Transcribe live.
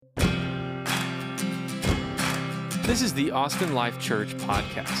This is the Austin Life Church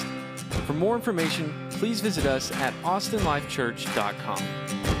podcast. For more information, please visit us at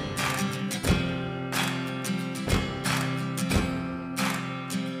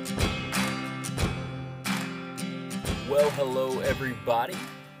Well, hello everybody.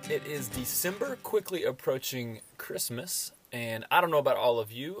 It is December, quickly approaching Christmas, and I don't know about all of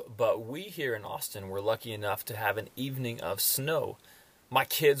you, but we here in Austin were lucky enough to have an evening of snow. My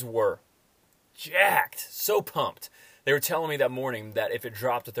kids were jacked, so pumped. They were telling me that morning that if it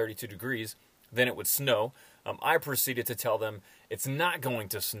dropped to 32 degrees, then it would snow. I proceeded to tell them it's not going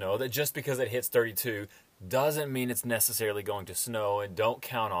to snow, that just because it hits 32 doesn't mean it's necessarily going to snow, and don't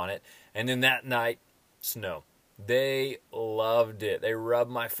count on it. And then that night, snow. They loved it. They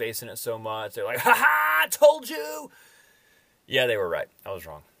rubbed my face in it so much. They're like, "Ha ha, I told you!" Yeah, they were right. I was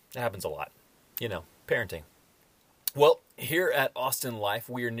wrong. It happens a lot. You know, parenting. Well, here at Austin Life,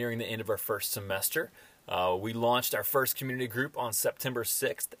 we are nearing the end of our first semester. We launched our first community group on September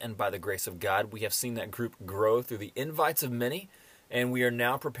 6th, and by the grace of God, we have seen that group grow through the invites of many, and we are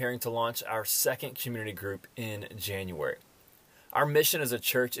now preparing to launch our second community group in January. Our mission as a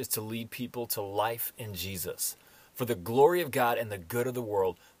church is to lead people to life in Jesus. For the glory of God and the good of the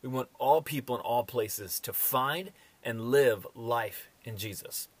world, we want all people in all places to find and live life in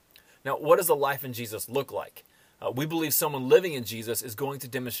Jesus. Now, what does a life in Jesus look like? We believe someone living in Jesus is going to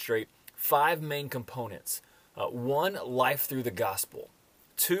demonstrate 5 main components. 1, life through the gospel.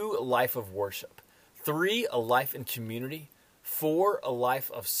 2, a life of worship. 3, a life in community. 4, a life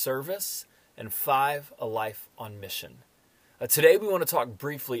of service. And 5, a life on mission. Today we want to talk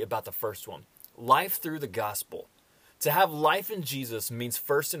briefly about the first one, life through the gospel. To have life in Jesus means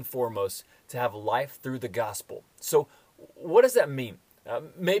first and foremost to have life through the gospel. So what does that mean?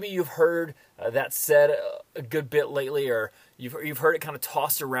 Maybe you've heard that said a good bit lately, or you've heard it kind of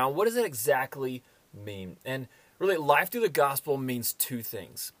tossed around. What does it exactly mean? And really, life through the gospel means 2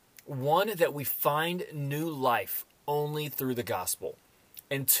 things. 1, that we find new life only through the gospel.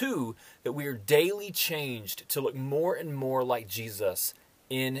 And 2, that we are daily changed to look more and more like Jesus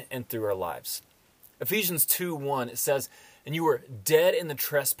in and through our lives. Ephesians 2:1, it says, "And you were dead in the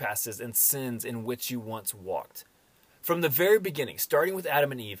trespasses and sins in which you once walked." From the very beginning, starting with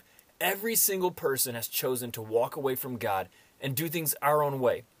Adam and Eve, every single person has chosen to walk away from God and do things our own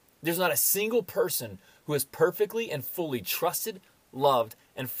way. There's not a single person who has perfectly and fully trusted, loved,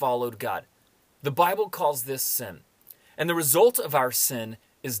 and followed God. The Bible calls this sin. And the result of our sin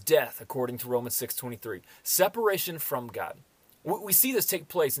is death, according to Romans 6:23, separation from God. We see this take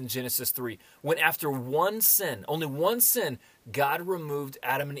place in Genesis 3, when after one sin, only one sin, God removed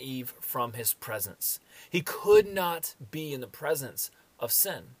Adam and Eve from his presence. He could not be in the presence of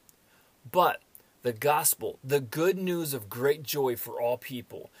sin. But the gospel, the good news of great joy for all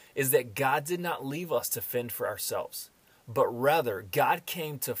people, is that God did not leave us to fend for ourselves, but rather God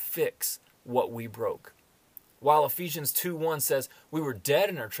came to fix what we broke. While Ephesians 2:1 says we were dead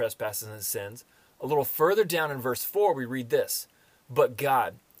in our trespasses and sins, a little further down in verse 4 we read this, "But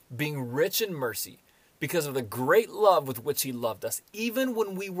God, being rich in mercy, because of the great love with which he loved us, even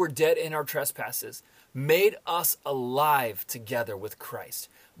when we were dead in our trespasses, made us alive together with Christ.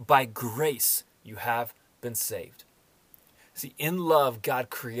 By grace you have been saved." See, in love,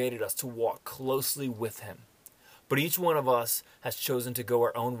 God created us to walk closely with him. But each one of us has chosen to go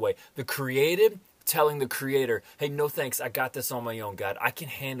our own way. The created telling the Creator, "Hey, no thanks, I got this on my own, God. I can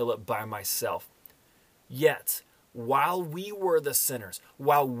handle it by myself." Yet, while we were the sinners,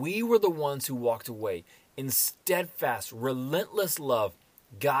 while we were the ones who walked away, in steadfast, relentless love,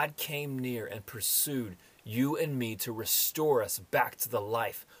 God came near and pursued you and me to restore us back to the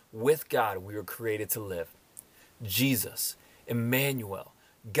life with God we were created to live. Jesus, Emmanuel,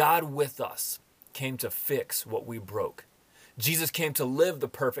 God with us, came to fix what we broke. Jesus came to live the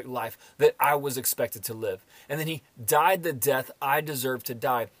perfect life that I was expected to live. And then he died the death I deserved to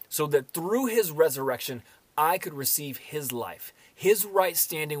die, so that through his resurrection, I could receive his life, his right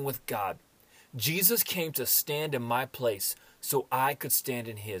standing with God. Jesus came to stand in my place so I could stand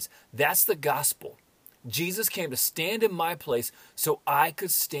in his. That's the gospel. Jesus came to stand in my place so I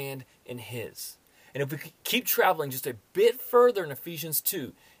could stand in his. And if we keep traveling just a bit further in Ephesians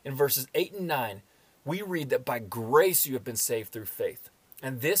 2, in verses 8 and 9, we read that by grace you have been saved through faith.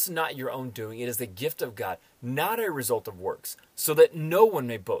 And this not your own doing, it is the gift of God, not a result of works, so that no one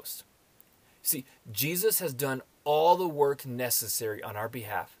may boast. See, Jesus has done all the work necessary on our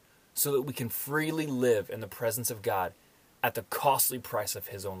behalf so that we can freely live in the presence of God at the costly price of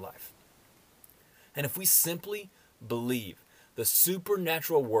his own life. And if we simply believe the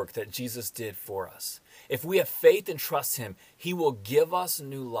supernatural work that Jesus did for us, if we have faith and trust him, he will give us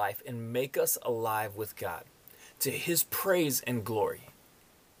new life and make us alive with God. to His praise and glory.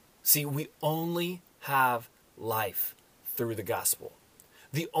 See, we only have life through the gospel.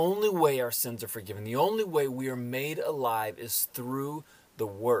 The only way our sins are forgiven, the only way we are made alive is through the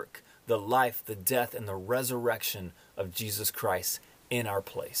work, the life, the death, and the resurrection of Jesus Christ in our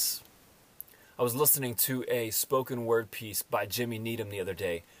place. I was listening to a spoken word piece by Jimmy Needham the other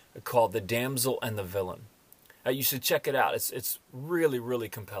day called The Damsel and the Villain. You should check it out. It's really, really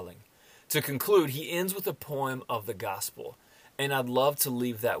compelling. To conclude, he ends with a poem of the gospel, and I'd love to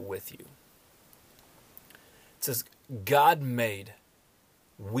leave that with you. It says, God made,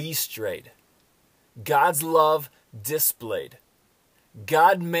 we strayed. God's love displayed.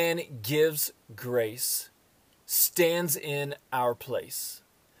 God-man gives grace, stands in our place.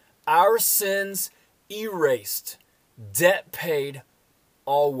 Our sins erased, debt paid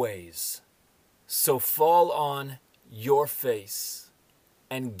always. So fall on your face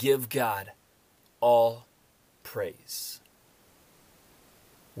and give God all praise.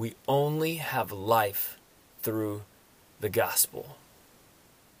 We only have life through the gospel.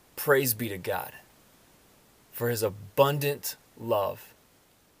 Praise be to God for His abundant love,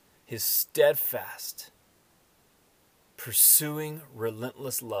 His steadfast, pursuing,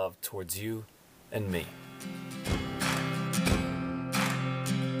 relentless love towards you and me.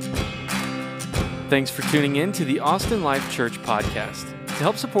 Thanks for tuning in to the Austin Life Church podcast. To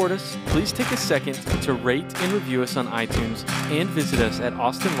help support us, please take a second to rate and review us on iTunes and visit us at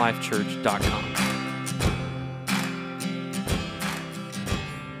austinlifechurch.com.